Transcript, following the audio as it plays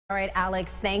All right,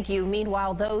 Alex, thank you.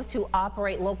 Meanwhile, those who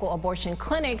operate local abortion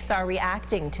clinics are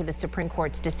reacting to the Supreme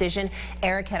Court's decision.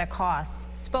 Erica Koss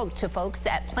spoke to folks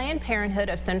at Planned Parenthood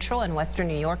of Central and Western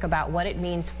New York about what it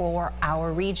means for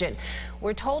our region.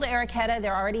 We're told, Erica,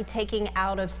 they're already taking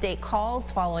out-of-state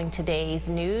calls following today's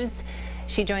news.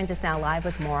 She joins us now live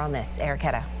with more on this.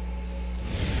 Erica.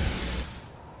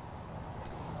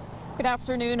 Good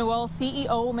afternoon. Well,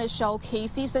 CEO Michelle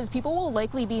Casey says people will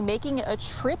likely be making a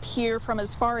trip here from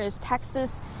as far as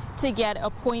Texas to get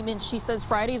appointments. She says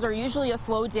Fridays are usually a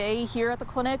slow day here at the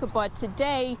clinic, but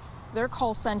today their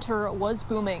call center was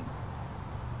booming.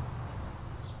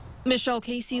 Michelle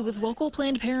Casey with local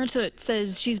Planned Parenthood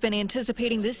says she's been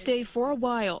anticipating this day for a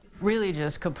while. Really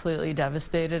just completely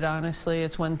devastated, honestly.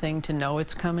 It's one thing to know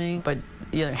it's coming, but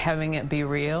having it be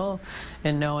real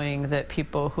and knowing that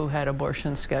people who had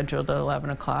abortions scheduled at 11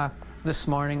 o'clock this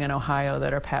morning in Ohio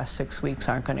that are past 6 weeks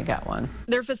aren't going to get one.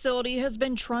 Their facility has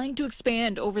been trying to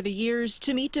expand over the years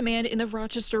to meet demand in the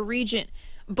Rochester region,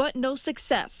 but no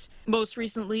success. Most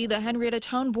recently, the Henrietta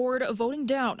Town Board voting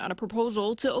down on a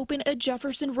proposal to open a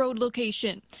Jefferson Road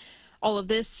location. All of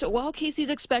this while Casey's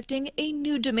expecting a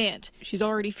new demand. She's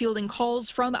already fielding calls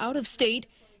from out of state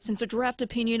since a draft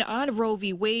opinion on Roe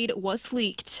v. Wade was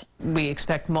leaked. We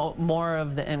expect more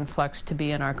of the influx to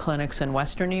be in our clinics in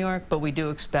Western New York, but we do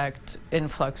expect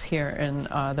influx here in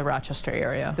the Rochester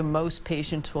area. The most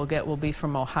patients we'll get will be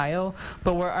from Ohio,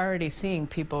 but we're already seeing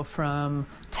people from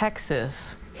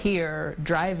Texas here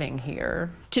driving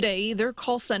here. Today, their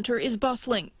call center is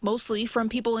bustling, mostly from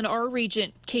people in our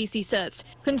region, Casey says,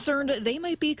 concerned they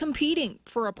might be competing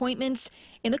for appointments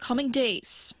in the coming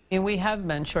days. And we have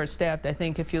been short-staffed. I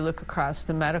think if you look across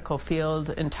the medical field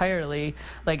entirely,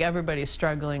 like everybody's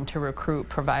struggling to recruit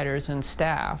providers and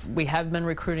staff. We have been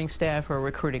recruiting staff, we're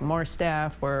recruiting more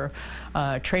staff, we're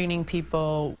training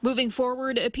people. Moving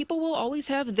forward, people will always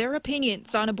have their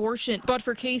opinions on abortion, but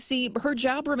for Casey, her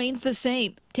job remains the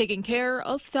same, taking care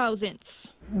of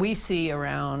thousands. We see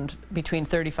around between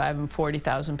 35 and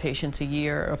 40,000 patients a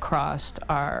year across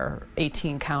our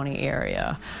 18-county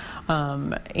area.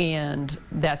 And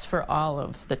that's for all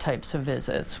of the types of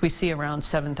visits. We see around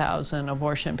 7,000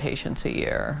 abortion patients a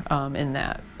year in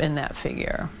that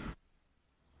figure.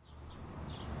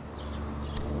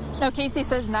 Now, Casey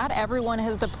says not everyone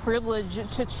has the privilege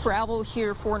to travel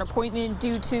here for an appointment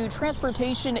due to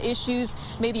transportation issues,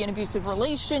 maybe an abusive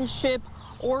relationship,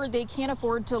 or they can't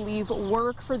afford to leave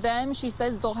work. For them, she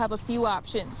says they'll have a few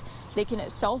options. They can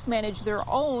self-manage their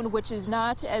own, which is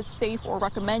not as safe or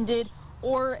recommended,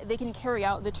 or they can carry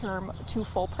out the term to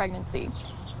full pregnancy.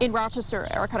 In Rochester,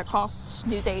 Erica Koss,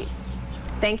 News 8.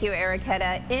 Thank you,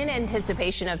 Erica. In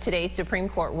anticipation of today's Supreme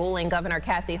Court ruling, Governor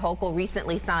Kathy Hochul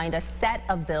recently signed a set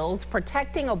of bills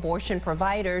protecting abortion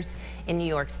providers in New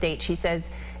York State. She says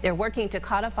they're working to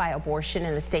codify abortion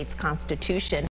in the state's constitution.